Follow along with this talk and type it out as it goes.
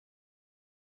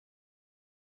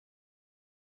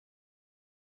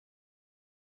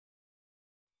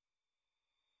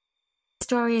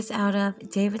story is out of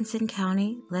Davidson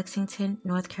County, Lexington,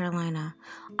 North Carolina.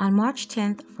 On March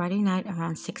 10th, Friday night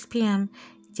around 6 p.m.,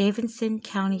 Davidson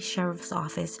County Sheriff's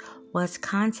Office was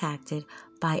contacted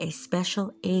by a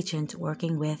special agent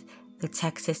working with the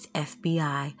Texas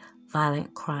FBI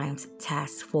Violent Crimes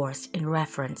Task Force in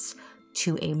reference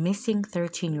to a missing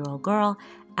 13-year-old girl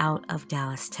out of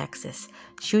Dallas, Texas.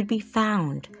 She would be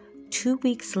found 2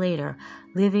 weeks later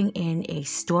living in a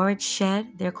storage shed.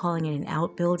 They're calling it an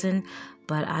outbuilding,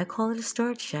 but I call it a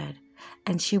storage shed.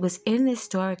 And she was in this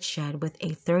storage shed with a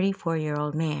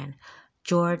 34-year-old man,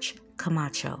 Jorge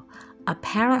Camacho.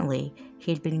 Apparently,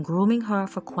 he had been grooming her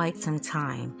for quite some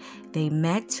time. They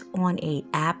met on an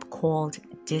app called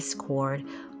Discord,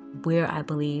 where I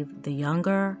believe the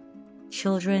younger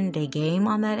children, they game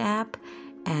on that app,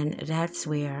 and that's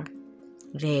where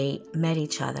they met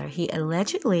each other. He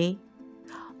allegedly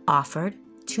offered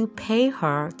to pay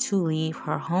her to leave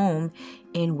her home,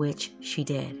 in which she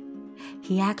did.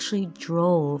 He actually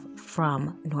drove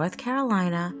from North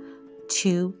Carolina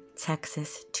to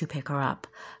Texas to pick her up.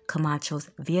 Camacho's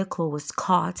vehicle was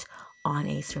caught on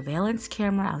a surveillance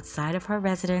camera outside of her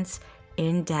residence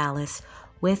in Dallas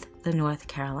with the North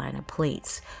Carolina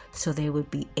plates, so they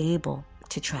would be able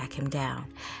to track him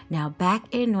down. Now, back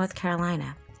in North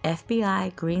Carolina,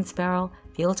 FBI Greensboro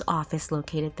Field Office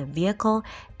located the vehicle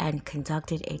and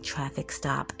conducted a traffic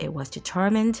stop. It was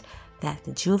determined that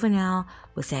the juvenile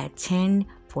was at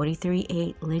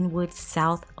 10438 Linwood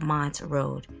South Mont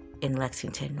Road in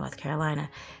Lexington, North Carolina.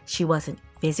 She wasn't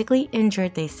physically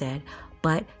injured, they said,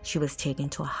 but she was taken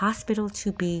to a hospital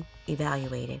to be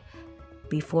evaluated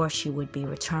before she would be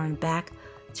returned back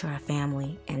to her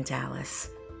family in Dallas.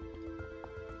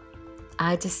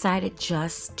 I decided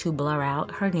just to blur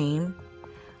out her name,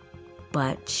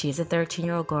 but she's a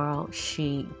 13-year-old girl.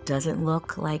 She doesn't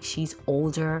look like she's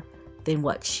older than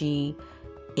what she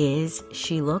is.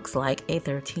 She looks like a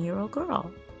 13-year-old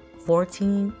girl,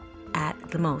 14 at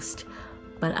the most.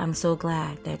 But I'm so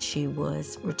glad that she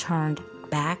was returned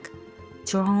back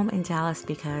to her home in Dallas,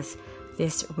 because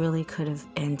this really could have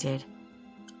ended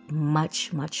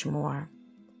much, much more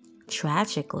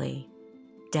tragically,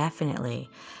 definitely.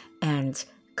 And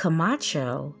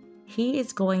Camacho, he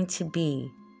is going to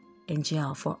be in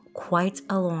jail for quite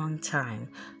a long time.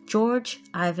 George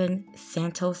Ivan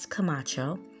Santos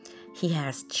Camacho, he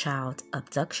has child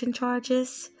abduction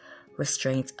charges,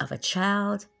 restraint of a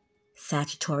child,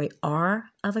 statutory R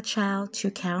of a child,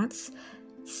 2 counts,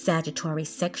 statutory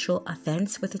sexual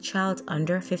offense with a child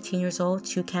under 15 years old,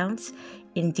 2 counts,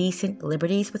 indecent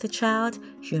liberties with a child,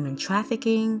 human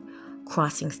trafficking,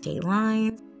 crossing state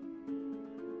lines.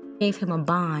 Gave him a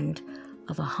bond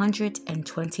of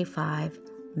 $125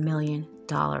 million,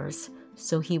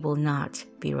 so he will not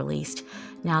be released.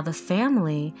 Now, the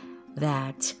family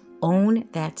that owned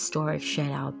that storage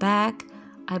shed out back,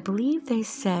 I believe they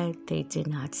said they did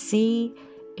not see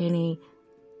any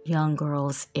young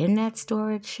girls in that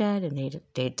storage shed, and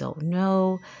they don't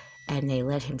know, and they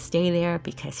let him stay there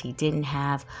because he didn't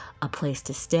have a place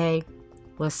to stay.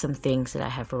 Was some things that I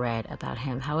have read about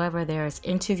him. However, there's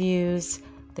interviews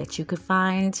that you could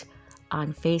find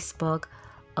on Facebook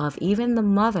of even the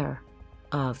mother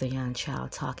of the young child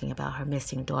talking about her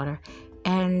missing daughter,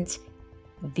 and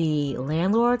the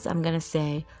landlords, I'm going to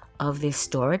say, of this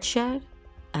storage shed,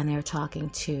 and they're talking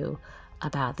to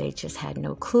about they just had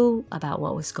no clue about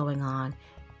what was going on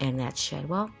in that shed.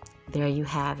 Well, there you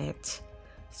have it.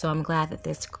 So I'm glad that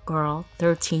this girl,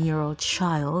 13-year-old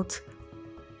child,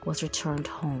 was returned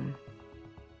home.